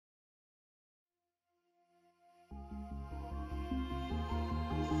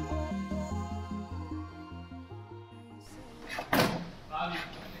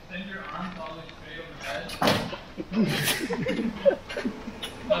Send your arms all the way straight overhead.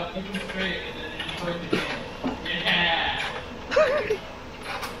 No, keep them straight and then enjoy the game. Yeah!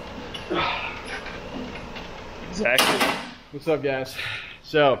 Exactly. What's up, guys?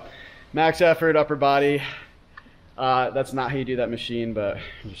 So, max effort, upper body. That's not how you do that machine, but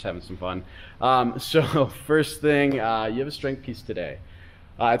I'm just having some fun. So first thing, you have a strength piece today.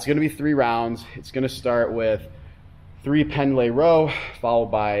 It's going to be 3 rounds. It's going to start with 3 Pendlay row, followed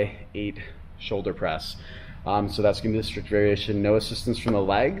by 8 shoulder press. So that's going to be the strict variation. No assistance from the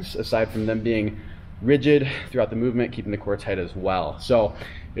legs, aside from them being rigid throughout the movement, keeping the core tight as well. So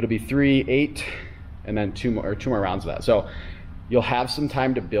it'll be 3, 8, and then 2 more rounds of that. So you'll have some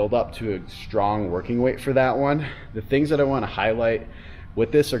time to build up to a strong working weight for that one. The things that I want to highlight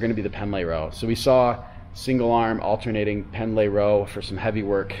with this are going to be the Pendlay row. So we saw single arm alternating Pendlay row for some heavy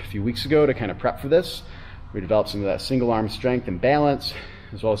work a few weeks ago to kind of prep for this. We developed some of that single arm strength and balance,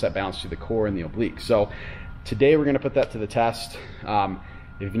 as well as that balance through the core and the oblique. So today we're going to put that to the test. If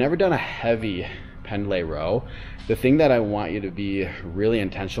you've never done a heavy Pendlay row, the thing that I want you to be really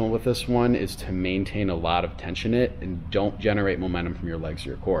intentional with this one is to maintain a lot of tension in it and don't generate momentum from your legs or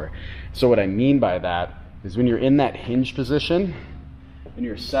your core. So what I mean by that is when you're in that hinge position and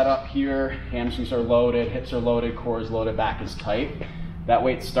you're set up here, hamstrings are loaded, hips are loaded, core is loaded, back is tight, that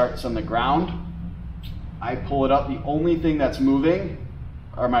weight starts on the ground. I pull it up, the only thing that's moving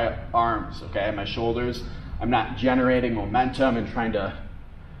are my arms, okay, my shoulders. I'm not generating momentum and trying to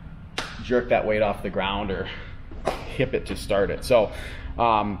jerk that weight off the ground or hip it to start it. So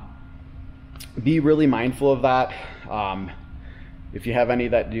be really mindful of that. If you have any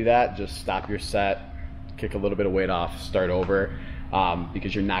that do that, just stop your set, kick a little bit of weight off, start over,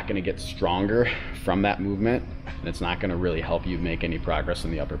 because you're not going to get stronger from that movement, and it's not going to really help you make any progress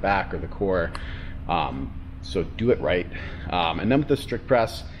in the upper back or the core. So do it right. And then with the strict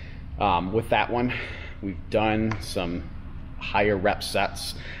press, with that one, we've done some higher rep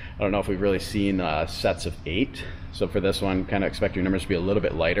sets. I don't know if we've really seen sets of 8. So for this one, kind of expect your numbers to be a little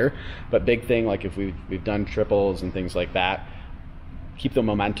bit lighter. But big thing, like if we've done triples and things like that, keep the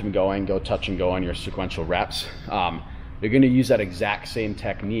momentum going, go touch and go on your sequential reps. You're going to use that exact same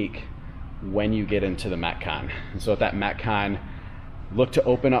technique when you get into the Metcon. And so at that Metcon, look to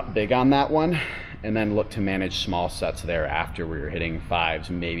open up big on that one, and then look to manage small sets thereafter where you're hitting 5s,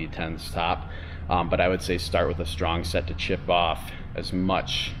 maybe 10s top. But I would say start with a strong set to chip off as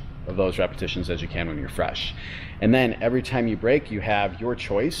much of those repetitions as you can when you're fresh. And then every time you break, you have your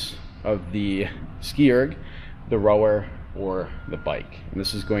choice of the ski erg, the rower, or the bike. And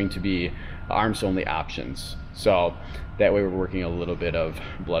this is going to be arms only options. So that way we're working a little bit of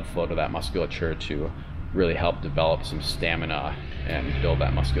blood flow to that musculature to really help develop some stamina and build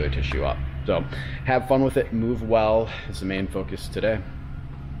that muscular tissue up. So have fun with it, move well is the main focus today.